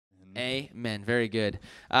Amen. Very good.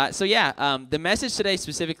 The message today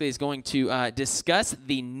specifically is going to discuss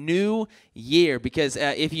the new year because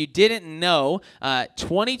if you didn't know,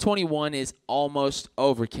 2021 is almost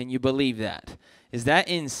over. Can you believe that? Is that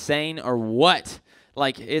insane or what?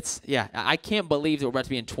 Like, I can't believe that we're about to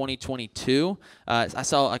be in 2022. I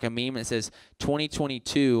saw like a meme that says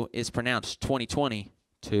 2022 is pronounced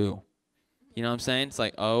 2022. You know what I'm saying? It's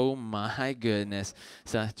like, oh, my goodness.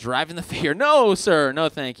 So driving the fear. No, sir. No,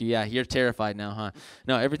 thank you. Yeah, you're terrified now, huh?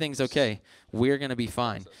 No, everything's okay. We're going to be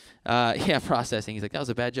fine. Processing. He's like, that was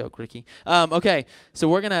a bad joke, Ricky. Okay, so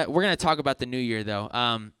we're gonna talk about the new year, though.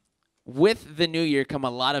 With the new year come a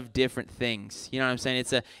lot of different things. You know what I'm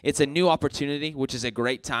saying? It's a new opportunity, which is a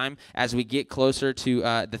great time as we get closer to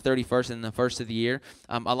the 31st and the first of the year.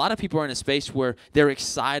 A lot of people are in a space where they're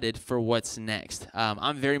excited for what's next.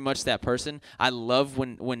 I'm very much that person. I love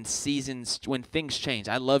when things change.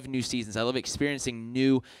 I love new seasons. I love experiencing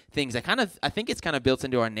new things. I think it's kind of built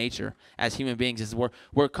into our nature as human beings is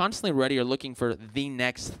we're constantly ready or looking for the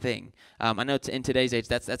next thing. I know in today's age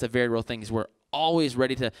that's a very real thing is we're always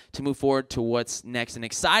ready to move forward to what's next and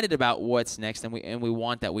excited about what's next, and we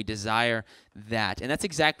want that. We desire that. And that's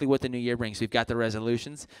exactly what the new year brings. We've got the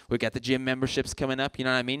resolutions. We've got the gym memberships coming up, you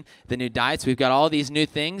know what I mean? The new diets. We've got all these new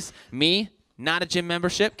things. Me, not a gym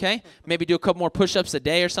membership, okay? Maybe do a couple more push-ups a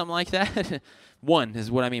day or something like that. One is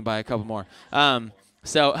what I mean by a couple more.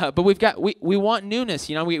 But we want newness.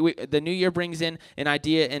 You know, the new year brings in an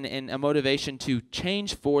idea and a motivation to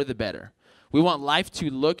change for the better. We want life to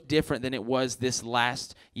look different than it was this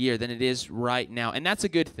last year, than it is right now, and that's a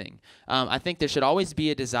good thing. I think there should always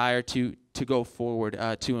be a desire to go forward,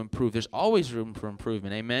 to improve. There's always room for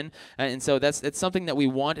improvement, amen? And so that's something that we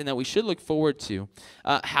want and that we should look forward to.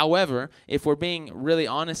 However, if we're being really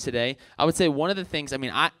honest today, I would say one of the things,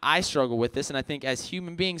 I struggle with this, and I think as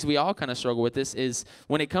human beings we all kind of struggle with this, is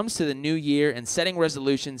when it comes to the new year and setting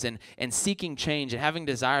resolutions and seeking change and having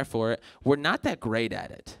desire for it, we're not that great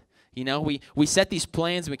at it. You know, we set these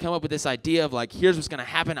plans, and we come up with this idea of like, here's what's going to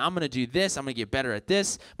happen. I'm going to do this. I'm going to get better at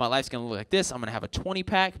this. My life's going to look like this. I'm going to have a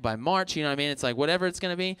 20-pack by March. You know what I mean? It's like whatever it's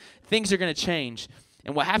going to be, things are going to change.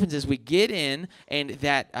 And what happens is we get in, and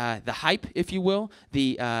that the hype, if you will,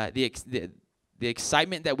 the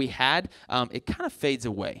excitement that we had, it kind of fades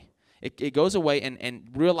away. It goes away, and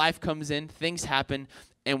real life comes in. Things happen,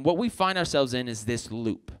 and what we find ourselves in is this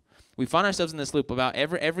loop. We find ourselves in this loop about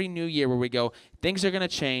every new year where we go, things are going to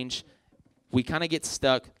change, we kind of get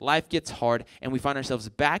stuck, life gets hard, and we find ourselves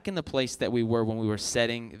back in the place that we were when we were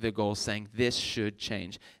setting the goal, saying this should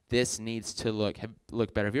change, this needs to look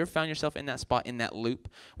better. Have you ever found yourself in that spot, in that loop,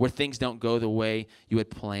 where things don't go the way you had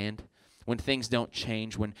planned, when things don't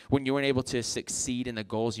change, when you weren't able to succeed in the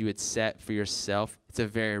goals you had set for yourself? It's a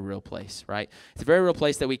very real place, right? It's a very real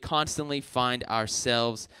place that we constantly find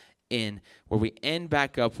ourselves in, where we end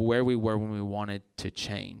back up where we were when we wanted to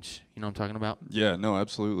change. You know what I'm talking about? Yeah, no,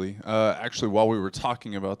 absolutely. Actually, while we were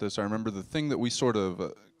talking about this, I remember the thing that we sort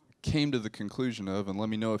of came to the conclusion of, and let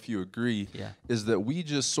me know if you agree, is that we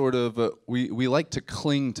just sort of, we like to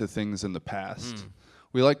cling to things in the past.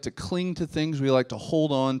 We like to cling to things. We like to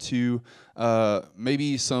hold on to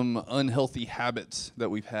maybe some unhealthy habits that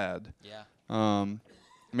we've had.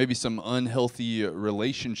 Maybe some unhealthy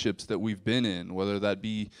relationships that we've been in, whether that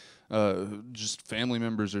be just family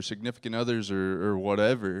members or significant others or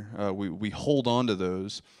whatever. We hold on to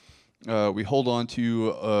those. We hold on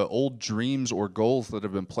to old dreams or goals that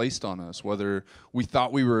have been placed on us, whether we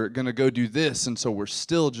thought we were going to go do this, and so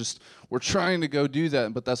we're trying to go do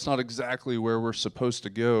that, but that's not exactly where we're supposed to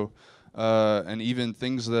go. And even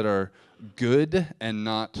things that are good and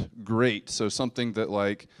not great. So something that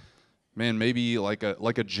maybe like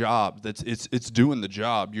a job that's it's doing the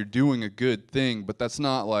job. You're doing a good thing, but that's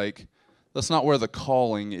not where the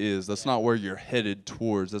calling is. That's not where you're headed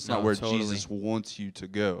towards. That's not where Jesus wants you to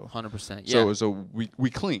go. 100%. Yeah. So we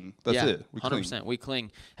cling. That's it. We 100%. We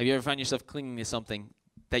cling. Have you ever found yourself clinging to something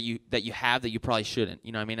that you have that you probably shouldn't?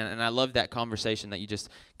 You know what I mean? And I love that conversation that you just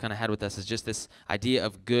kind of had with us. Is just this idea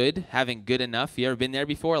of good, having good enough. You ever been there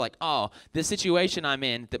before? Like, oh, this situation I'm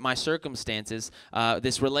in, that my circumstances,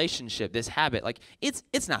 this relationship, this habit, like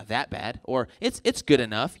it's not that bad, or it's good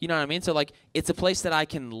enough. You know what I mean? So like it's a place that I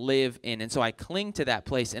can live in, and so I cling to that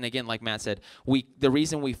place. And again, like Matt said, the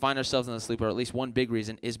reason we find ourselves in the loop, or at least one big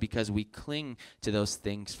reason, is because we cling to those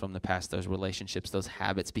things from the past, those relationships, those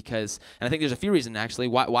habits. And I think there's a few reasons actually.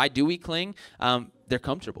 Why do we cling? They're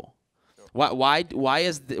comfortable. Why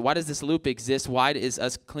does this loop exist? Why is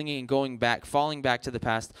us clinging and going back, falling back to the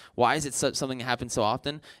past? Why is it something that happens so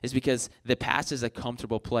often? Is because the past is a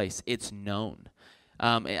comfortable place. It's known.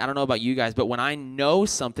 I don't know about you guys, but when I know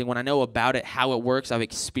something, when I know about it, how it works, I've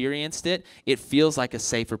experienced it, it feels like a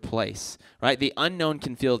safer place, right? The unknown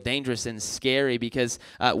can feel dangerous and scary because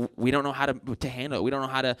we don't know how to handle it. We don't know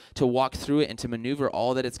how to walk through it and to maneuver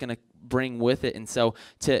all that it's going to bring with it. And so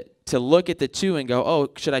to look at the two and go, oh,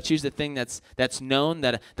 should I choose the thing that's known,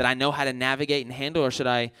 that I know how to navigate and handle, or should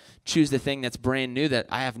I choose the thing that's brand new that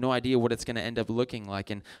I have no idea what it's going to end up looking like?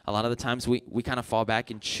 And a lot of the times we kind of fall back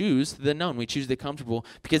and choose the known. We choose the comfortable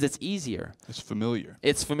because it's easier. It's familiar.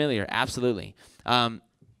 It's familiar, absolutely.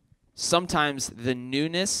 Sometimes the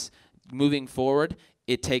newness moving forward,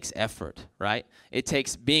 it takes effort, right? It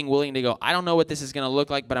takes being willing to go, I don't know what this is going to look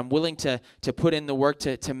like, but I'm willing to put in the work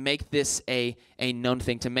to make this a known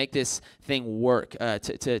thing, to make this thing work,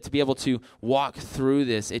 to be able to walk through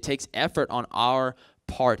this. It takes effort on our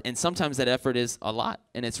part, and sometimes that effort is a lot,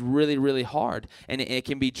 and it's really, really hard, and it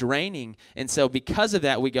can be draining. And so because of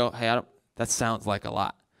that, we go, hey, that sounds like a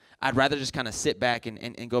lot. I'd rather just kind of sit back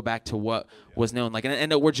and go back to what was known. Like,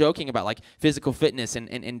 and we're joking about like physical fitness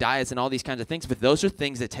and diets and all these kinds of things, but those are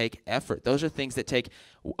things that take effort. Those are things that take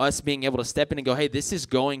us being able to step in and go, hey, this is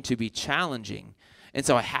going to be challenging. And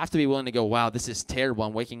so I have to be willing to go, wow, this is terrible.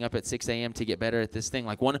 I'm waking up at 6 a.m. to get better at this thing.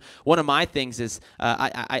 Like one of my things is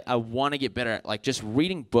I want to get better at like just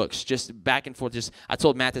reading books, just back and forth. I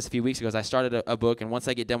told Matt this a few weeks ago. I started a book, and once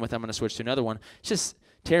I get done with it, I'm going to switch to another one. It's just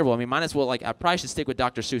terrible. I mean, might as well, like, I probably should stick with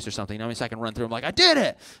Dr. Seuss or something, so I can run through them like, I did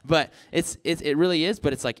it. But it really is,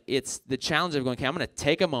 but it's like, it's the challenge of going, okay, I'm going to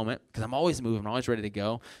take a moment, because I'm always moving, I'm always ready to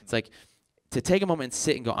go. It's like, to take a moment and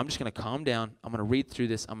sit and go, I'm just going to calm down, I'm going to read through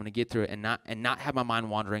this, I'm going to get through it, and not have my mind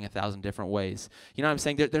wandering 1,000 different ways. You know what I'm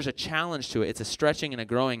saying? There's a challenge to it. It's a stretching and a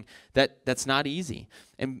growing that's not easy.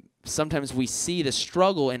 And sometimes we see the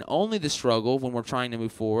struggle and only the struggle when we're trying to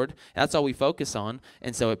move forward. That's all we focus on,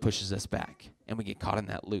 and so it pushes us back. And we get caught in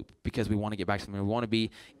that loop because we want to get back to something. We want to be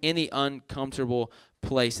in the uncomfortable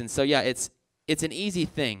place. And so, yeah, it's an easy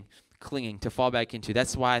thing, clinging, to fall back into.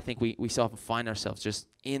 That's why I think we so often find ourselves just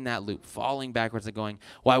in that loop, falling backwards and going,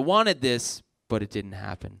 well, I wanted this, but it didn't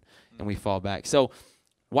happen. And we fall back. So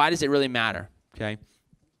why does it really matter, okay?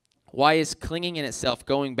 Why is clinging in itself,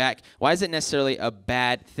 going back, why is it necessarily a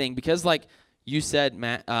bad thing? Because like you said,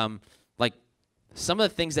 Matt, like some of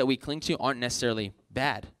the things that we cling to aren't necessarily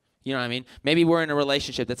bad. You know what I mean? Maybe we're in a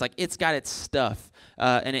relationship that's like, it's got its stuff,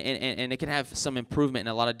 and it can have some improvement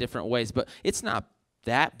in a lot of different ways, but it's not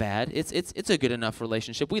that bad. It's a good enough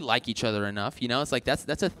relationship. We like each other enough, you know? It's like that's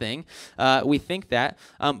a thing. We think that,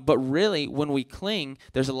 but really, when we cling,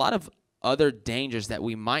 there's a lot of other dangers that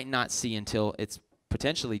we might not see until it's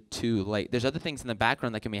potentially too late. There's other things in the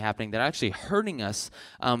background that can be happening that are actually hurting us,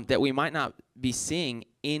 that we might not be seeing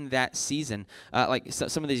in that season. Like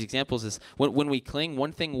some of these examples is when we cling,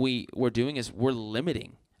 one thing we're doing is we're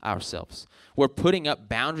limiting ourselves. We're putting up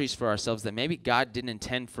boundaries for ourselves that maybe God didn't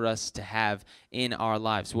intend for us to have in our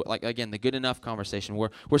lives. Like, again, the good enough conversation.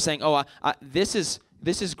 We're saying, oh, this is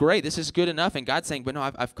great. This is good enough. And God's saying, but no,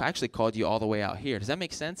 I've actually called you all the way out here. Does that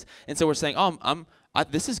make sense? And so we're saying, oh,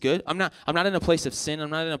 this is good. I'm not in a place of sin. I'm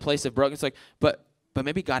not in a place of broken. It's like, but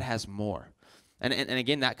maybe God has more. And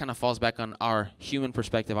again, that kind of falls back on our human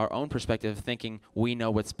perspective, our own perspective, thinking we know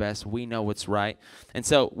what's best, we know what's right. And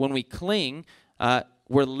so when we cling,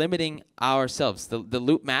 we're limiting ourselves. The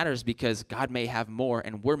loop matters because God may have more,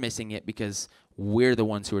 and we're missing it because we're the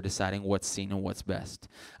ones who are deciding what's seen and what's best.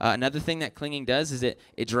 Another thing that clinging does is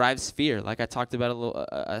it drives fear. Like I talked about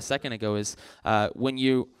a second ago, is when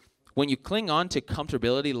you cling on to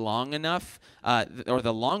comfortability long enough, or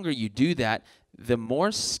the longer you do that, the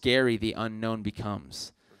more scary the unknown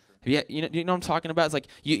becomes. You know what I'm talking about? It's like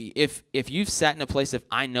if you've sat in a place of,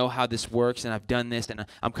 I know how this works and I've done this and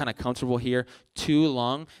I'm kind of comfortable here too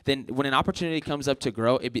long, then when an opportunity comes up to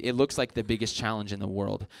grow, it looks like the biggest challenge in the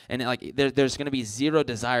world. And there's going to be zero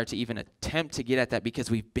desire to even attempt to get at that because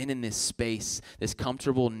we've been in this space, this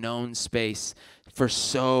comfortable, known space for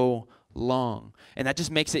so long. And that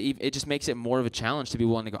just makes it more of a challenge to be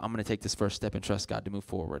willing to go, I'm going to take this first step and trust God to move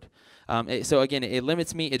forward. So again, it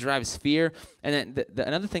limits me, it drives fear. And then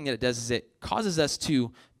another thing that it does is it causes us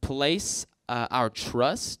to place our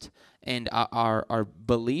trust and our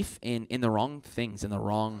belief in the wrong things, in the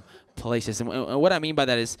wrong places. And what I mean by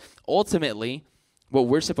that is ultimately what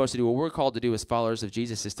we're supposed to do, what we're called to do as followers of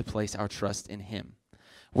Jesus, is to place our trust in Him.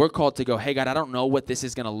 We're called to go, hey, God, I don't know what this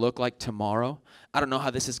is going to look like tomorrow. I don't know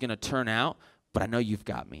how this is going to turn out, but I know you've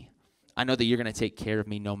got me. I know that you're going to take care of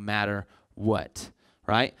me no matter what,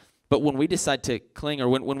 right? But when we decide to cling, or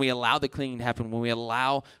when we allow the clinging to happen, when we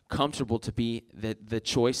allow comfortable to be the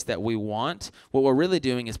choice that we want, what we're really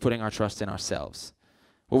doing is putting our trust in ourselves.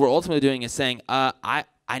 What we're ultimately doing is saying, I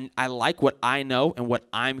I like what I know and what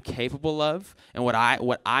I'm capable of and what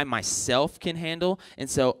I myself can handle, and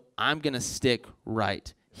so I'm going to stick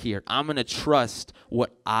right here. I'm going to trust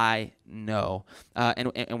what I know.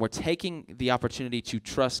 And we're taking the opportunity to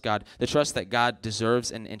trust God, the trust that God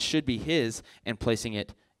deserves and should be his, and placing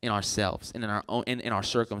it in ourselves and in our own in our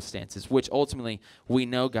circumstances, which ultimately we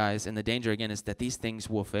know, guys, and the danger again is that these things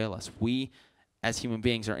will fail us. We as human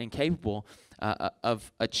beings are incapable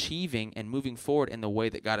of achieving and moving forward in the way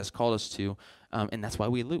that God has called us to, and that's why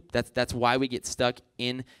we loop. That's why we get stuck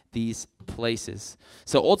in these places.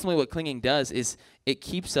 So ultimately what clinging does is it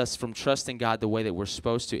keeps us from trusting God the way that we're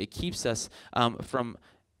supposed to. It keeps us from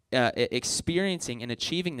experiencing and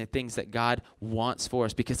achieving the things that God wants for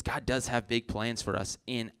us, because God does have big plans for us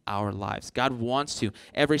in our lives. God wants to.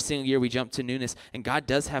 Every single year we jump to newness, and God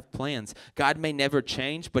does have plans. God may never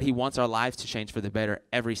change, but he wants our lives to change for the better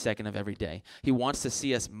every second of every day. He wants to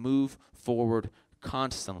see us move forward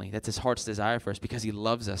constantly. That's his heart's desire for us, because he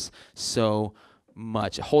loves us so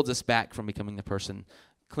much. It holds us back from becoming the person,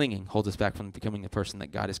 clinging holds us back from becoming the person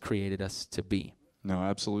that God has created us to be. No,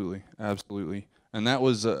 absolutely. Absolutely. And that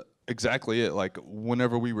was exactly it. Like,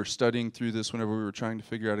 whenever we were studying through this, whenever we were trying to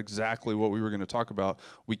figure out exactly what we were going to talk about,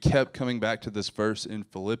 we kept coming back to this verse in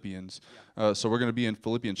Philippians. So we're going to be in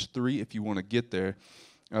Philippians 3 if you want to get there.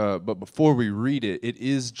 But before we read it, it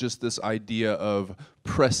is just this idea of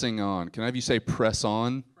pressing on. Can I have you say press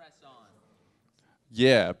on? Press on.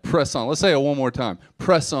 Yeah, press on. Let's say it one more time.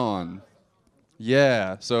 Press on.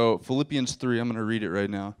 Yeah. So Philippians 3, I'm going to read it right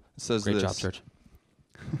now. It says this. Great job, church.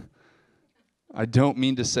 I don't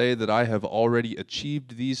mean to say that I have already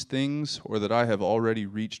achieved these things or that I have already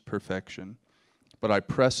reached perfection, but I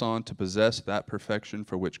press on to possess that perfection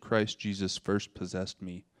for which Christ Jesus first possessed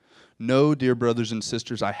me. No, dear brothers and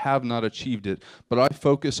sisters, I have not achieved it, but I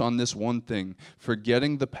focus on this one thing,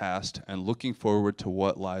 forgetting the past and looking forward to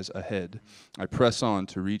what lies ahead. I press on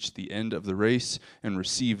to reach the end of the race and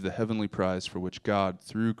receive the heavenly prize for which God,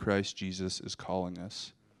 through Christ Jesus, is calling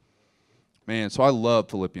us. Man, so I love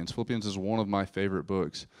Philippians. Philippians is one of my favorite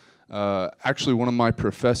books. Actually, one of my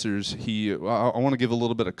professors, I want to give a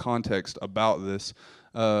little bit of context about this.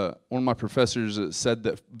 One of my professors said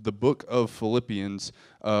that the book of Philippians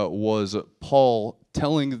was Paul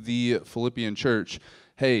telling the Philippian church,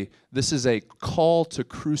 hey, this is a call to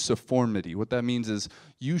cruciformity. What that means is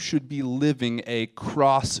you should be living a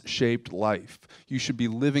cross-shaped life. You should be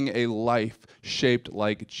living a life shaped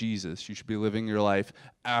like Jesus. You should be living your life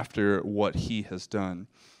after what he has done.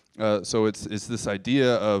 So it's this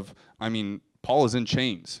idea of, Paul is in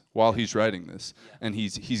chains while he's writing this, and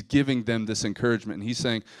he's giving them this encouragement, and he's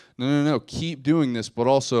saying, no, keep doing this, but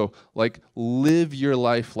also, like, live your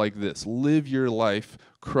life like this. Live your life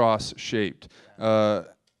cross-shaped.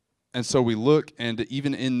 And so we look, and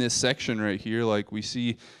even in this section right here, like we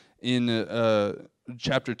see in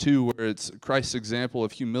chapter 2, where it's Christ's example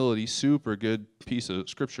of humility, super good piece of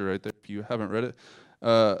scripture right there if you haven't read it.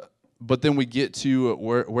 But then we get to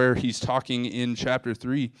where he's talking in chapter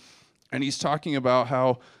 3, and he's talking about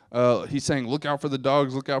how he's saying, look out for the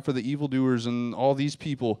dogs, look out for the evildoers and all these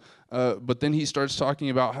people. But then he starts talking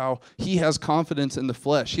about how he has confidence in the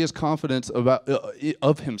flesh. He has confidence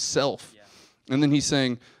of himself. Yeah. And then he's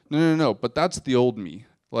saying, no, but that's the old me.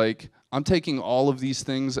 Like, I'm taking all of these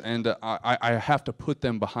things and I have to put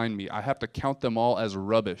them behind me. I have to count them all as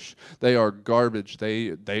rubbish. They are garbage.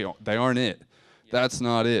 They aren't it. Yeah. That's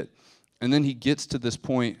not it. And then he gets to this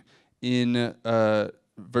point in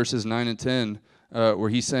verses 9 and 10 where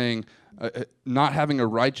he's saying, not having a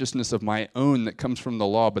righteousness of my own that comes from the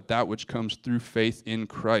law, but that which comes through faith in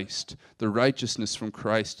Christ, the righteousness from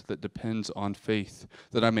Christ that depends on faith,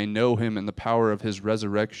 that I may know him and the power of his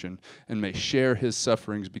resurrection, and may share his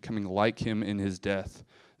sufferings, becoming like him in his death,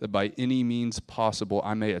 that by any means possible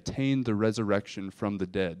I may attain the resurrection from the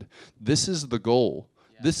dead. This is the goal.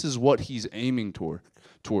 Yeah. This is what he's aiming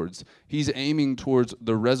towards. He's aiming towards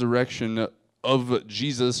the resurrection of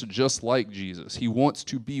Jesus, just like Jesus. He wants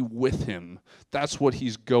to be with him. That's what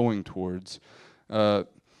he's going towards. And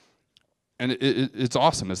it's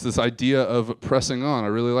awesome. It's this idea of pressing on. I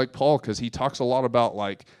really like Paul because he talks a lot about,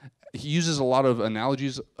 like, he uses a lot of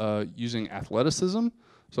analogies using athleticism.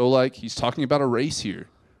 So, like, he's talking about a race here.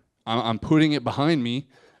 I'm putting it behind me,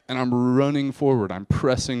 and I'm running forward. I'm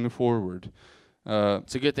pressing forward.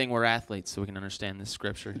 It's a good thing we're athletes so we can understand this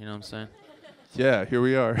scripture. You know what I'm saying? Yeah, here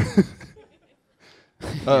we are.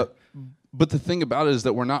 But the thing about it is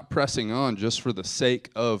that we're not pressing on just for the sake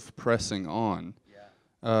of pressing on.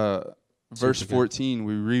 Yeah. Verse 14,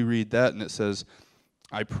 we reread that, and it says,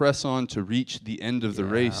 I press on to reach the end of the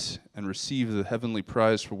race and receive the heavenly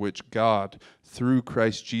prize for which God, through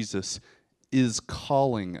Christ Jesus, is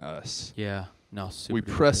calling us. Yeah. No, super We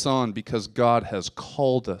good. press on because God has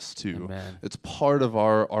called us to. Amen. It's part of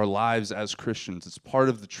our lives as Christians. It's part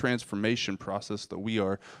of the transformation process that we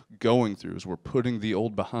are going through as we're putting the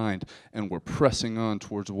old behind and we're pressing on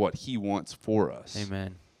towards what he wants for us.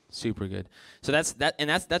 Amen. Super good. So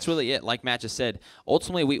that's really it. Like Matt just said,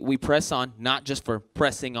 ultimately we press on not just for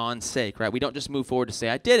pressing on's sake, right? We don't just move forward to say,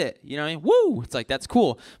 I did it. You know what I mean? Woo! It's like, that's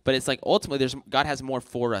cool. But it's like, ultimately, God has more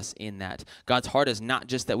for us in that. God's heart is not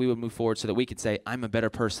just that we would move forward so that we could say, I'm a better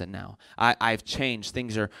person now. I've changed.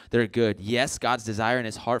 They're good. Yes, God's desire in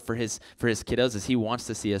his heart for his kiddos is he wants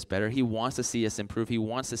to see us better. He wants to see us improve. He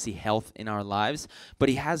wants to see health in our lives. But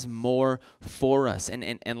he has more for us.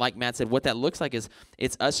 And like Matt said, what that looks like is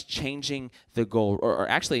it's us changing the goal, or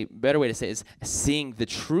actually, a better way to say it is seeing the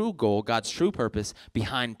true goal, God's true purpose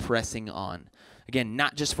behind pressing on. Again,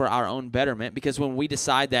 not just for our own betterment, because when we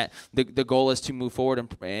decide that the goal is to move forward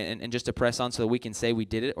and just to press on so that we can say we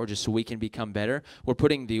did it, or just so we can become better, we're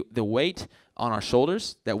putting the weight on our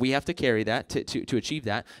shoulders that we have to carry that to achieve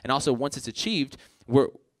that. And also, once it's achieved,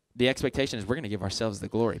 the expectation is we're going to give ourselves the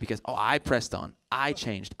glory because, I pressed on, I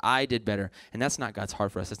changed, I did better. And that's not God's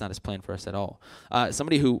heart for us. That's not his plan for us at all.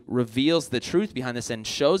 Somebody who reveals the truth behind this and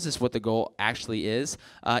shows us what the goal actually is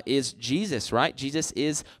Jesus, right? Jesus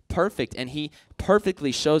is perfect, and he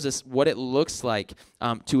perfectly shows us what it looks like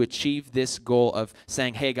to achieve this goal of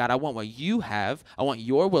saying, hey, God, I want what you have. I want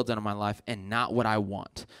your will done in my life and not what I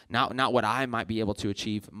want, not what I might be able to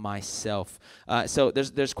achieve myself. So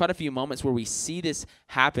there's quite a few moments where we see this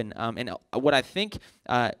happen. And what I think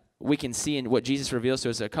we can see in what Jesus reveals to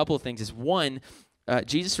us, a couple of things is, one,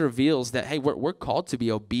 Jesus reveals that, hey, we're called to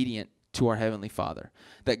be obedient to our Heavenly Father,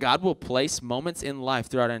 that God will place moments in life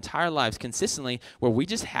throughout our entire lives consistently where we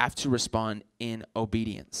just have to respond in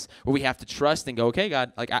obedience, where we have to trust and go, okay,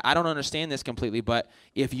 God, like I don't understand this completely, but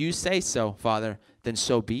if you say so, Father, then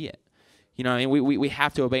so be it. You know what I mean? We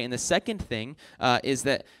have to obey. And the second thing is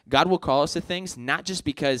that God will call us to things not just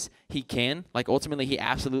because he can, like ultimately he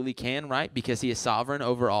absolutely can, right? Because he is sovereign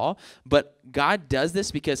over all. But God does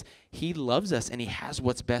this because he loves us and he has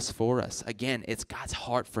what's best for us. Again, it's God's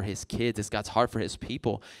heart for his kids. It's God's heart for his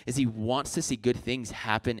people, is he wants to see good things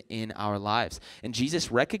happen in our lives. And Jesus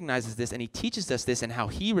recognizes this and he teaches us this and how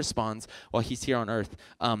he responds while he's here on earth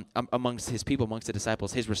amongst his people, amongst the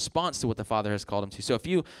disciples, his response to what the Father has called him to. So a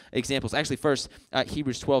few examples. Actually, first,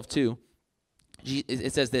 Hebrews 12:2.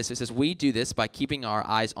 It says this. It says, we do this by keeping our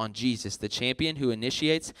eyes on Jesus, the champion who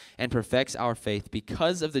initiates and perfects our faith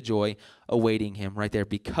because of the joy awaiting him. Right there.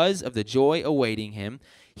 Because of the joy awaiting him,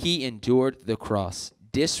 he endured the cross,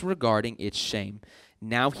 disregarding its shame.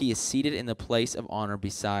 Now he is seated in the place of honor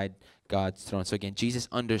beside God's throne. So again, Jesus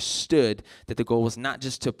understood that the goal was not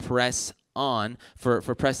just to press on for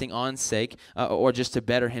pressing on's sake or just to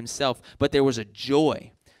better himself, but there was a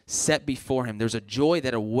joy set before him. There's a joy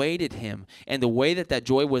that awaited him, and the way that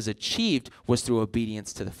joy was achieved was through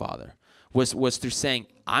obedience to the Father, was through saying,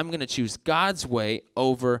 I'm going to choose God's way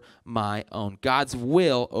over my own, God's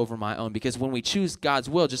will over my own. Because when we choose God's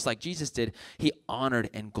will, just like Jesus did, he honored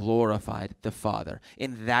and glorified the Father.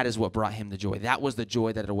 And that is what brought him the joy. That was the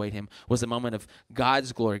joy that awaited him, was a moment of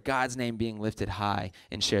God's glory, God's name being lifted high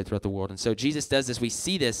and shared throughout the world. And so Jesus does this. We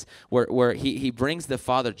see this where he brings the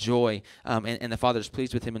Father joy, and the Father is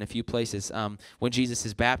pleased with him in a few places. When Jesus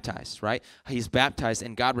is baptized, right? He's baptized,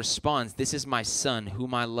 and God responds, this is my Son,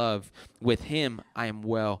 whom I love. With him I am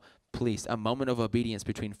well pleased. A moment of obedience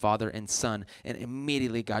between Father and Son, and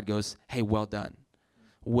immediately God goes, hey, well done.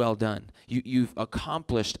 Well done. You've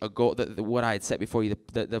accomplished a goal, what I had set before you,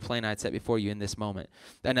 the plan I had set before you in this moment.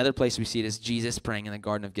 Another place we see it is Jesus praying in the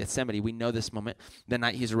Garden of Gethsemane. We know this moment, the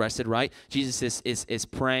night he's arrested, right? Jesus is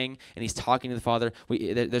praying, and he's talking to the Father.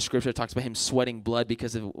 The scripture talks about him sweating blood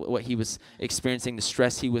because of what he was experiencing, the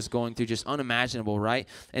stress he was going through, just unimaginable, right?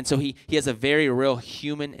 And so he has a very real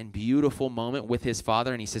human and beautiful moment with his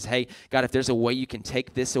Father, and he says, hey, God, if there's a way you can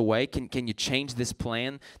take this away, can you change this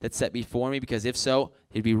plan that's set before me? Because if so,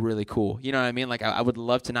 it'd be really cool. You know what I mean? Like, I would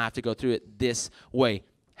love to not have to go through it this way.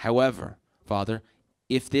 However, Father,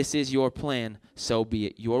 if this is your plan, so be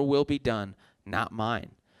it. Your will be done, not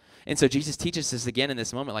mine. And so Jesus teaches us again in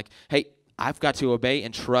this moment, like, hey, I've got to obey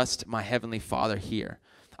and trust my Heavenly Father here.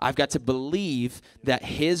 I've got to believe that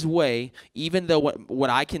his way, even though what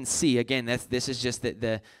I can see, again, this is just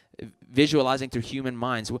the visualizing through human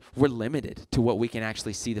minds, we're limited to what we can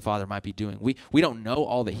actually see the Father might be doing. We don't know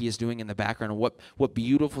all that he is doing in the background and what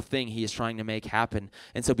beautiful thing he is trying to make happen.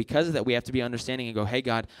 And so because of that, we have to be understanding and go, hey,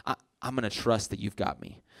 God, I'm going to trust that you've got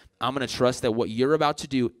me. I'm going to trust that what you're about to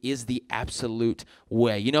do is the absolute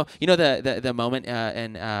way. You know the moment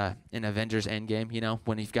in Avengers Endgame,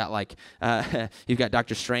 when you've got you've got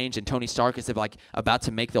Doctor Strange and Tony Stark is like about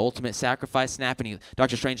to make the ultimate sacrifice snap, and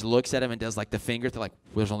Doctor Strange looks at him and does like the finger to like,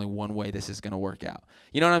 there's only one way this is going to work out.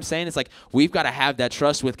 You know what I'm saying? It's like we've got to have that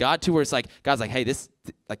trust with God too, where it's like God's like, hey, this,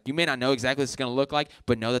 like, you may not know exactly what it's going to look like,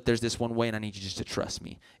 but know that there's this one way, and I need you just to trust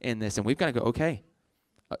me in this. And we've got to go, okay.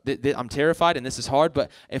 I'm terrified and this is hard, but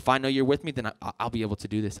if I know you're with me, then I'll be able to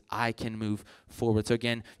do this. I can move forward. So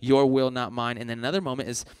again, your will, not mine. And then another moment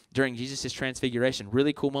is during Jesus' transfiguration.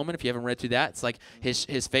 Really cool moment. If you haven't read through that, it's like his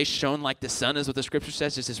face shone like the sun, is what the scripture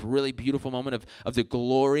says. Just this really beautiful moment of the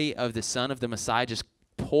glory of the Son of the Messiah just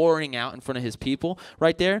pouring out in front of his people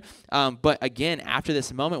right there. But again, after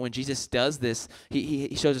this moment when Jesus does this,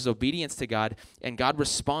 he shows his obedience to God, and God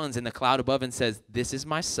responds in the cloud above and says, "This is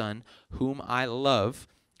my Son whom I love.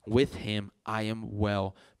 With him I am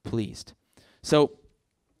well pleased." So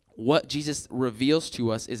what Jesus reveals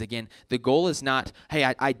to us is, again, the goal is not, hey,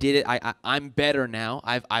 I did it, I'm better now,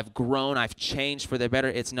 I've grown, I've changed for the better.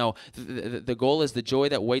 It's no, the goal is the joy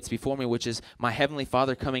that waits before me, which is my Heavenly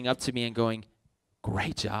Father coming up to me and going,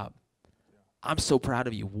 great job. I'm so proud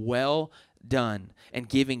of you. Well done. And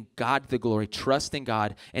giving God the glory, trusting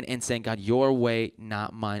God, and saying, God, your way,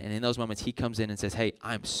 not mine. And in those moments, he comes in and says, hey,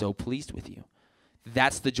 I'm so pleased with you.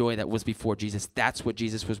 That's the joy that was before Jesus. That's what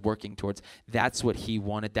Jesus was working towards. That's what he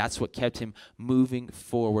wanted. That's what kept him moving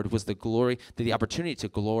forward, was the glory, the opportunity to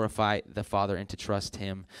glorify the Father and to trust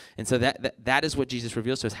him. And so that is what Jesus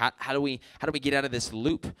reveals to us. How do we get out of this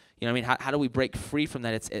loop? You know what I mean? How do we break free from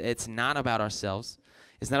that? It's not about ourselves.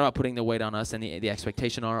 It's not about putting the weight on us and the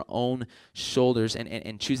expectation on our own shoulders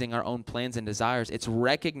and choosing our own plans and desires. It's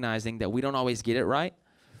recognizing that we don't always get it right,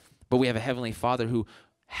 but we have a Heavenly Father who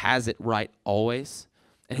has it right always,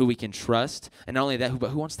 and who we can trust. And not only that,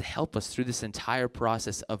 but who wants to help us through this entire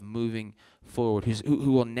process of moving forward,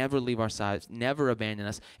 who will never leave our sides, never abandon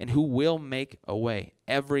us, and who will make a way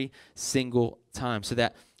every single time so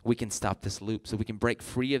that we can stop this loop, so we can break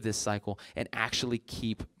free of this cycle and actually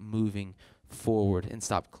keep moving forward and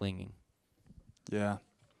stop clinging. Yeah.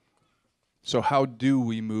 So how do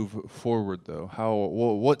we move forward, though?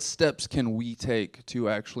 What steps can we take to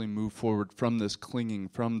actually move forward from this clinging,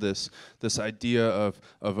 from this idea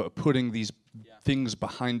of putting these things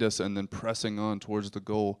behind us and then pressing on towards the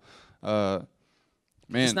goal? Man,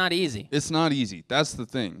 it's not easy. It's not easy. That's the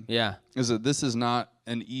thing. Yeah. Is that this is not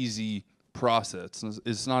an easy process.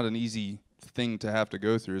 It's not an easy thing to have to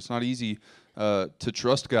go through. It's not easy to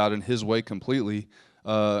trust God in his way completely.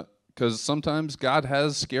 Because sometimes God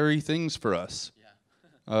has scary things for us.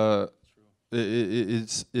 Yeah.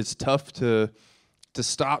 It's tough to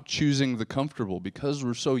stop choosing the comfortable because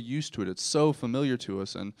we're so used to it. It's so familiar to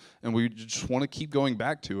us, and we just want to keep going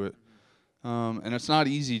back to it. And it's not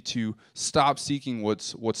easy to stop seeking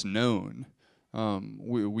what's known.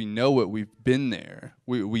 We know it. We've been there.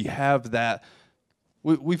 We have that.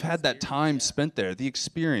 We've had that time spent there. The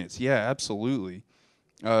experience. Yeah, absolutely.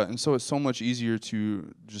 And so it's so much easier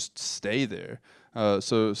to just stay there.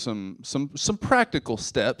 So some practical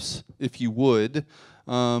steps, if you would,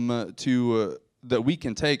 that we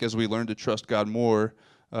can take as we learn to trust God more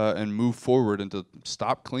and move forward and to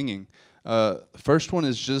stop clinging. First one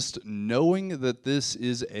is just knowing that this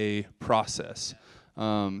is a process.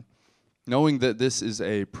 Knowing that this is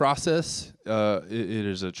a process, it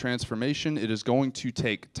is a transformation, it is going to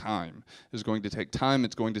take time. It's going to take time,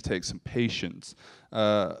 it's going to take some patience.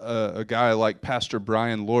 A guy like Pastor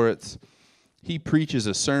Brian Loritz, he preaches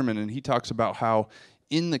a sermon and he talks about how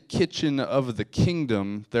in the kitchen of the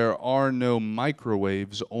kingdom, there are no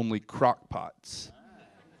microwaves, only crock pots.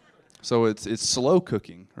 So it's slow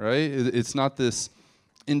cooking, right? It's not this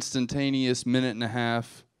instantaneous minute and a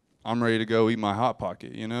half, I'm ready to go eat my Hot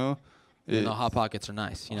Pocket, you know? Hot Pockets are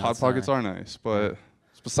nice. Hot Pockets are nice, but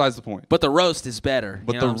it's besides the point. But the roast is better.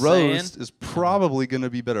 But the roast is probably going to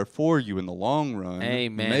be better for you in the long run. Hey,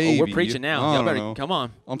 man. Maybe. Oh, we're preaching now. Y'all better come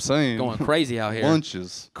on. I'm saying. Going crazy out here.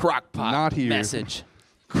 Lunches. Crockpot Not here. Message.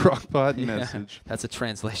 Crockpot message. That's a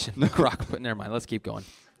translation. Crockpot. Never mind. Let's keep going.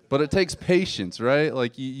 But it takes patience, right?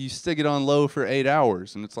 Like you stick it on low for 8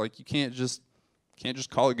 hours, and it's like you can't just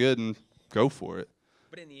call it good and go for it.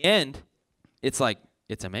 But in the end, it's like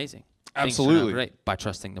it's amazing. Absolutely. Great by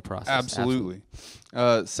trusting the process. Absolutely.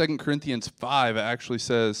 2 Corinthians 5 actually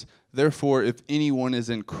says, therefore, if anyone is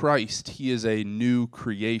in Christ, he is a new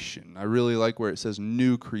creation. I really like where it says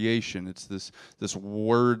new creation. It's this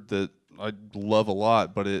word that I love a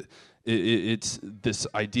lot, but it's this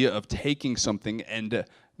idea of taking something and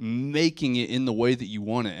making it in the way that you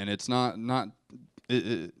want it. And it's not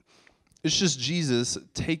It's just Jesus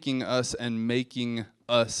taking us and making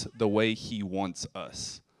us the way he wants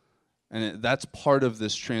us. And that's part of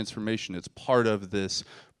this transformation. It's part of this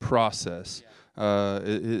process.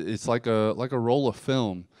 It's like a roll of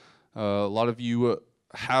film. A lot of you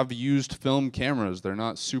have used film cameras. They're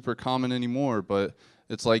not super common anymore, but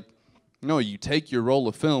it's like, no, you take your roll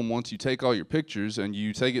of film once you take all your pictures and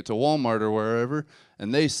you take it to Walmart or wherever,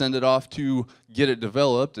 and they send it off to get it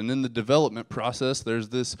developed. And in the development process, there's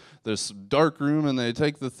this dark room, and they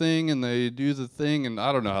take the thing and they do the thing, and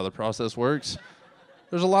I don't know how the process works.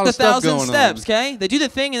 There's a lot of stuff going on. 1,000 steps, okay? They do the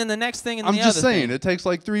thing and then the next thing and then the other thing. I'm just saying, it takes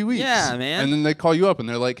like 3 weeks. Yeah, man. And then they call you up and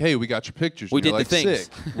they're like, hey, we got your pictures. We did the things.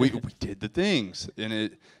 Sick. we did the things.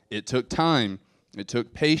 And it took time. It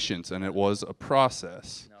took patience, and it was a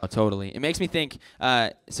process. No, totally. It makes me think,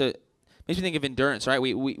 makes me think of endurance, right?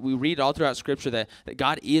 We read all throughout Scripture that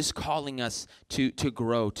God is calling us to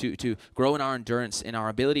grow, to grow in our endurance, in our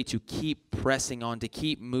ability to keep pressing on, to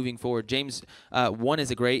keep moving forward. James 1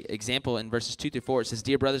 is a great example in verses 2 through 4. It says,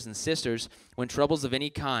 "Dear brothers and sisters, when troubles of any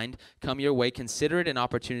kind come your way, consider it an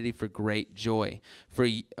opportunity for great joy. For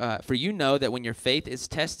you know that when your faith is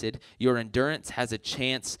tested, your endurance has a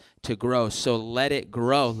chance to grow. So let it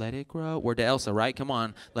grow." Let it grow. Word to Elsa, right? Come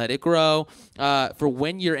on. Let it grow. For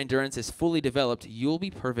when your endurance is fully developed, you'll be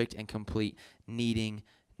perfect and complete, needing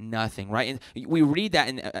nothing, right? And we read that,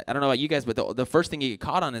 and I don't know about you guys, but the first thing you get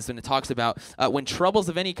caught on is when it talks about when troubles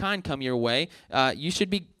of any kind come your way, you should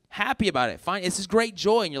be happy about it. Fine, it's this great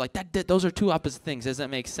joy, and you're like, those are two opposite things. Does that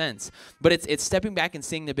make sense? But it's stepping back and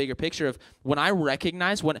seeing the bigger picture of when I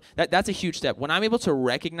recognize that's a huge step. When I'm able to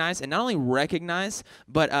recognize, and not only recognize,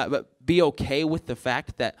 but be okay with the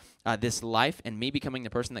fact that this life and me becoming the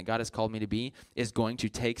person that God has called me to be is going to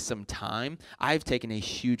take some time. I've taken a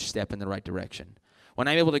huge step in the right direction. When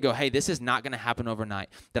I'm able to go, hey, this is not going to happen overnight,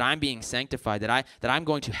 that I'm being sanctified, that I'm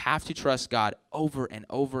going to have to trust God over and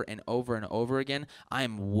over and over and over again, I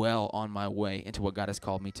am well on my way into what God has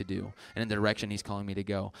called me to do and in the direction he's calling me to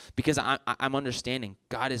go. Because I'm understanding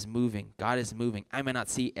God is moving. God is moving. I may not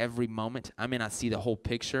see every moment. I may not see the whole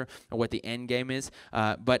picture or what the end game is,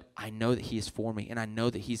 but I know that he is for me, and I know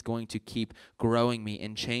that he's going to keep growing me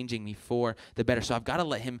and changing me for the better. So I've got to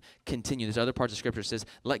let him continue. There's other parts of Scripture that says,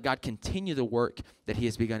 let God continue the work that he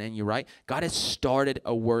has begun in you, right? God has started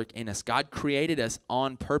a work in us. God created us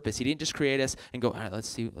on purpose. He didn't just create us and go, all right, let's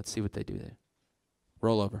see what they do there.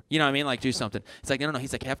 Roll over. You know what I mean? Like, do something. It's like, no.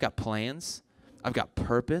 He's like, hey, I've got plans. I've got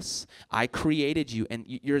purpose. I created you, and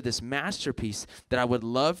you're this masterpiece that I would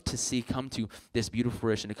love to see come to this beautiful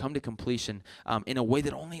fruition, to come to completion in a way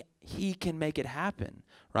that only he can make it happen,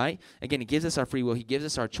 right? Again, he gives us our free will. He gives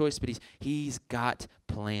us our choice, but he's got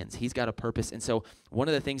plans. He's got a purpose. And so one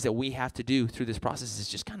of the things that we have to do through this process is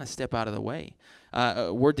just kind of step out of the way.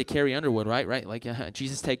 Word to Carrie Underwood, right? Like,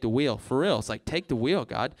 Jesus, take the wheel. For real. It's like, take the wheel,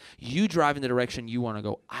 God. You drive in the direction you want to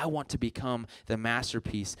go. I want to become the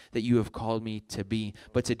masterpiece that you have called me to be.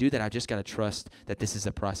 But to do that, I just got to trust that this is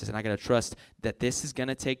a process. And I got to trust that this is going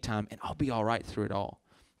to take time, and I'll be all right through it all.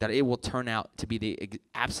 That it will turn out to be the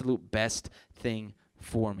absolute best thing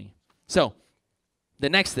for me. So the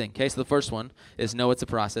next thing, okay, so the first one is know it's a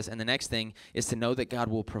process, and the next thing is to know that God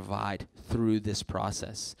will provide through this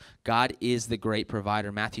process. God is the great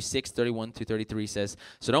provider. Matthew 6:31-33 says,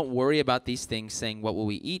 "So don't worry about these things, saying, what will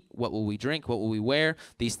we eat? What will we drink? What will we wear?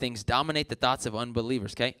 These things dominate the thoughts of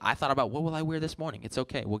unbelievers," okay? I thought about, what will I wear this morning? It's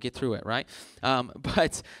okay. We'll get through it, right?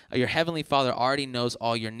 But your heavenly Father already knows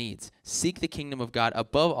all your needs. Seek the kingdom of God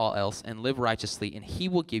above all else and live righteously, and he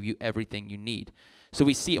will give you everything you need. So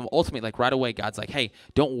we see ultimately, like right away, God's like, hey,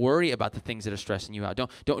 don't worry about the things that are stressing you out.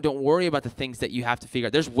 Don't worry about the things that you have to figure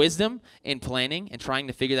out. There's wisdom in planning and trying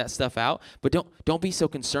to figure that stuff out, but don't be so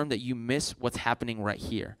concerned that you miss what's happening right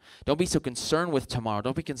here. Don't be so concerned with tomorrow.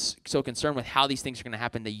 Don't be so concerned with how these things are going to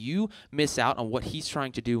happen that you miss out on what he's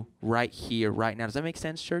trying to do right here, right now. Does that make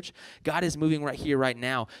sense, church? God is moving right here, right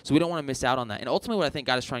now, so we don't want to miss out on that. And ultimately what I think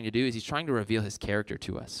God is trying to do is he's trying to reveal his character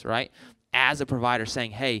to us, right? As a provider,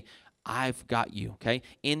 saying, hey, I've got you, okay?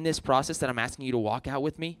 In this process that I'm asking you to walk out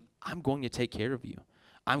with me, I'm going to take care of you.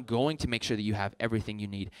 I'm going to make sure that you have everything you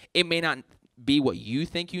need. It may not be what you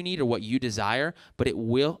think you need or what you desire, but it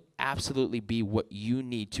will absolutely be what you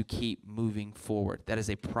need to keep moving forward. That is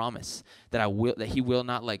a promise that he will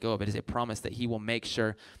not let go of. It is a promise that he will make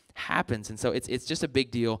sure happens. And so it's just a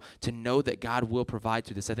big deal to know that God will provide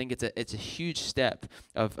through this. I think it's a huge step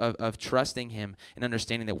of trusting him and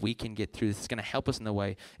understanding that we can get through this. It's going to help us in the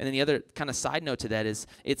way. And then the other kind of side note to that is,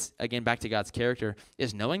 it's again back to God's character,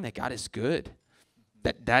 is knowing that God is good.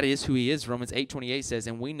 That is who he is. Romans 8:28 says,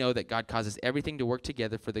 "And we know that God causes everything to work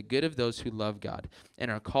together for the good of those who love God and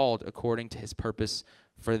are called according to his purpose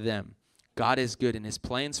for them." God is good and his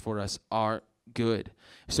plans for us are good.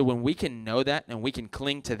 So when we can know that and we can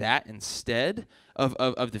cling to that instead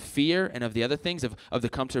of the fear and of the other things, of the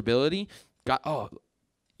comfortability, God,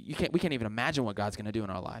 we can't even imagine what God's going to do in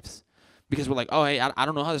our lives. Because we're like, oh, hey, I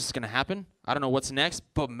don't know how this is going to happen. I don't know what's next,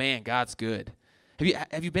 but man, God's good.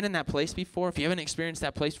 Have you been in that place before? If you haven't experienced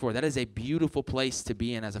that place before, that is a beautiful place to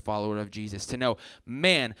be in as a follower of Jesus. To know,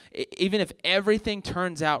 man, even if everything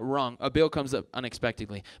turns out wrong, a bill comes up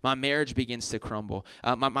unexpectedly, my marriage begins to crumble,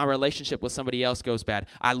 my relationship with somebody else goes bad,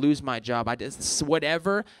 I lose my job,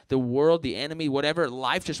 whatever the world, the enemy, whatever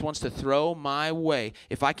life just wants to throw my way,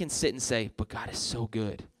 if I can sit and say, but God is so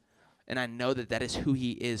good, and I know that that is who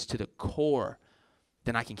he is to the core,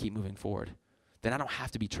 then I can keep moving forward. Then I don't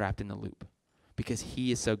have to be trapped in the loop. Because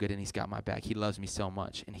he is so good and he's got my back. He loves me so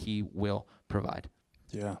much and he will provide.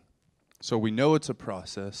 Yeah. So we know it's a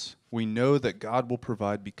process. We know that God will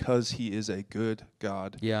provide because he is a good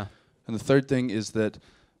God. Yeah. And the third thing is that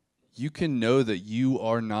you can know that you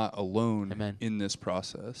are not alone Amen. In this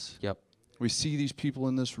process. Yep. We see these people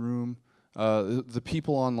in this room, the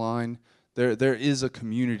people online. There is a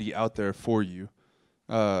community out there for you.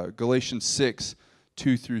 Galatians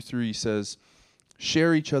 6:2-3 says,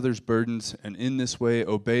 share each other's burdens, and in this way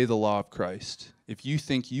obey the law of Christ. If you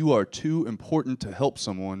think you are too important to help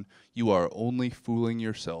someone, you are only fooling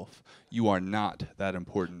yourself. You are not that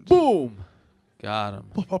important. Boom! Got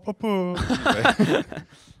him.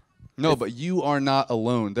 No, but you are not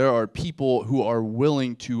alone. There are people who are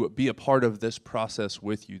willing to be a part of this process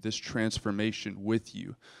with you, this transformation with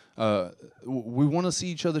you. We want to see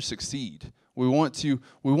each other succeed. We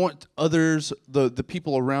want others, the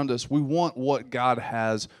people around us, we want what God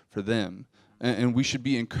has for them. And we should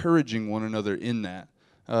be encouraging one another in that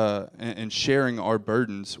and sharing our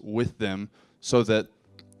burdens with them so that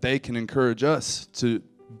they can encourage us to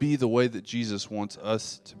be the way that Jesus wants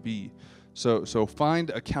us to be. So find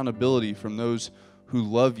accountability from those who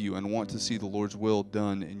love you and want to see the Lord's will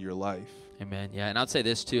done in your life. Amen. Yeah, and I'd say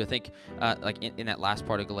this too. I think like in that last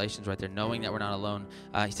part of Galatians right there, knowing that we're not alone,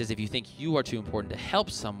 he says if you think you are too important to help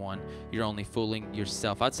someone, you're only fooling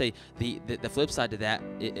yourself. I'd say the flip side to that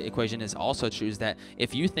equation is also true, is that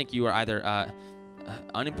if you think you are either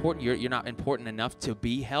unimportant, you're not important enough to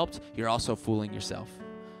be helped, you're also fooling yourself.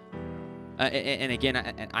 And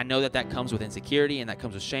again, I know that comes with insecurity and that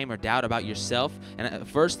comes with shame or doubt about yourself. And the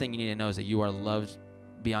first thing you need to know is that you are loved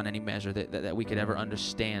beyond any measure that we could ever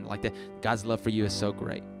understand. Like that, God's love for you is so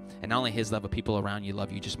great. And not only his love, but people around you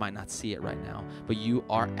love you. You just might not see it right now. But you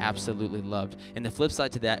are absolutely loved. And the flip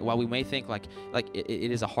side to that, while we may think like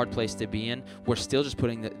it is a hard place to be in, we're still just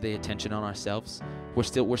putting the attention on ourselves.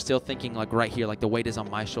 We're still thinking like right here, like the weight is on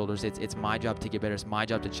my shoulders. It's my job to get better. It's my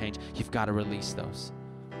job to change. You've got to release those.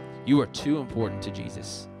 You are too important to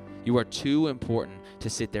Jesus. You are too important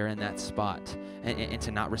to sit there in that spot and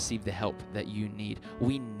to not receive the help that you need.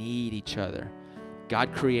 We need each other.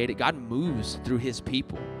 God moves through his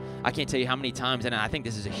people. I can't tell you how many times, and I think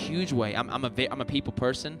this is a huge way. I'm a people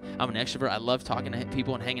person. I'm an extrovert. I love talking to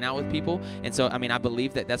people and hanging out with people. And so, I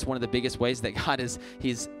believe that's one of the biggest ways that God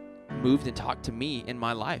he's moved and talked to me in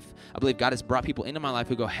my life. I believe God has brought people into my life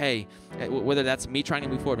who go, hey, whether that's me trying to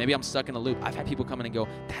move forward, maybe I'm stuck in a loop. I've had people come in and go,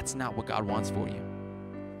 that's not what God wants for you.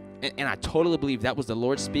 And I totally believe that was the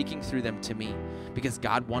Lord speaking through them to me, because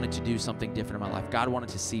God wanted to do something different in my life. God wanted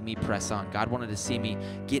to see me press on. God wanted to see me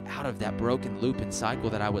get out of that broken loop and cycle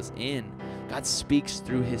that I was in. God speaks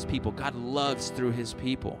through his people. God loves through his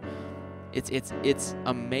people. It's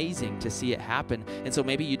amazing to see it happen. And so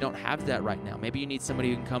maybe you don't have that right now. Maybe you need somebody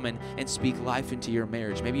who can come in and speak life into your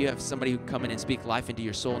marriage. Maybe you have somebody who can come in and speak life into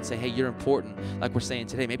your soul and say, hey, you're important, like we're saying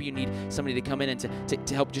today. Maybe you need somebody to come in and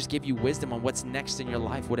to help just give you wisdom on what's next in your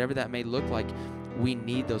life, whatever that may look like. We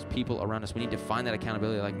need those people around us. We need to find that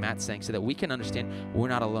accountability, like Matt's saying, so that we can understand we're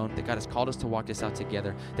not alone, that God has called us to walk this out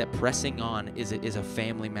together, that pressing on is a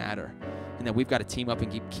family matter. And that we've got to team up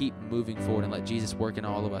and keep moving forward and let Jesus work in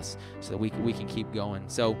all of us so that we can keep going.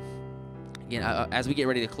 So, again, as we get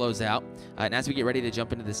ready to close out and as we get ready to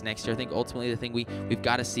jump into this next year, I think ultimately the thing we've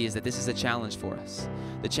got to see is that this is a challenge for us.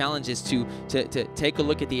 The challenge is to take a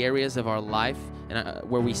look at the areas of our life and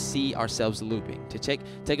where we see ourselves looping, to take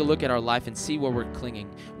a look at our life and see where we're clinging,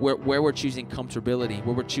 where we're choosing comfortability,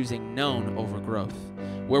 where we're choosing known over growth,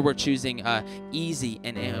 where we're choosing easy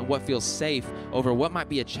and what feels safe over what might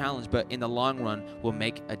be a challenge, but in the long run will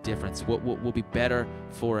make a difference, will be better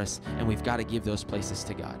for us. And we've got to give those places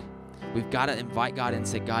to God. We've got to invite God and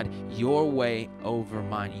say, God, your way over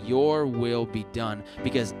mine, your will be done.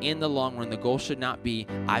 Because in the long run, the goal should not be,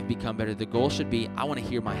 I've become better. The goal should be, I want to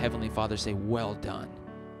hear my Heavenly Father say, well done.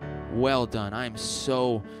 well done. I am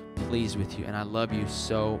so pleased with you, and I love you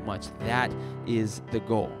so much. That is the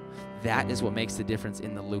goal. That is what makes the difference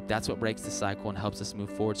in the loop. That's what breaks the cycle and helps us move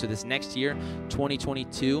forward. So this next year,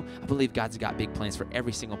 2022, I believe God's got big plans for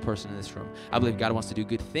every single person in this room. I believe God wants to do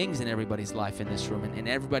good things in everybody's life in this room and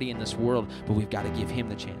everybody in this world, but we've got to give him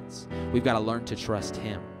the chance. We've got to learn to trust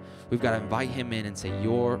him. We've got to invite him in and say,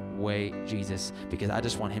 your way, Jesus, because I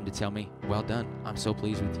just want him to tell me, well done. I'm so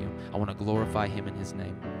pleased with you. I want to glorify him in his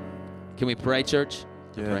name. Can we pray, church?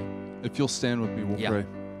 Yeah. Pray. If you'll stand with me, we'll pray.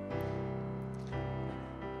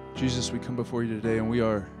 Jesus, we come before you today, and we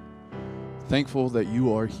are thankful that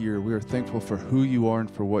you are here. We are thankful for who you are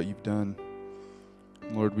and for what you've done.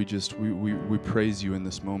 Lord, we praise you in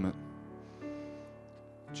this moment.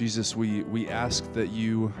 Jesus, we ask that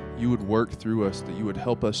you would work through us, that you would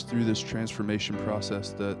help us through this transformation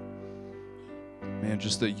process, that, man,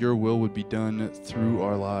 just that your will would be done through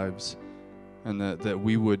our lives, and that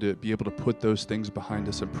we would be able to put those things behind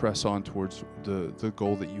us and press on towards the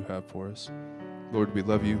goal that you have for us. Lord, we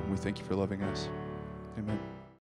love you, and we thank you for loving us. Amen.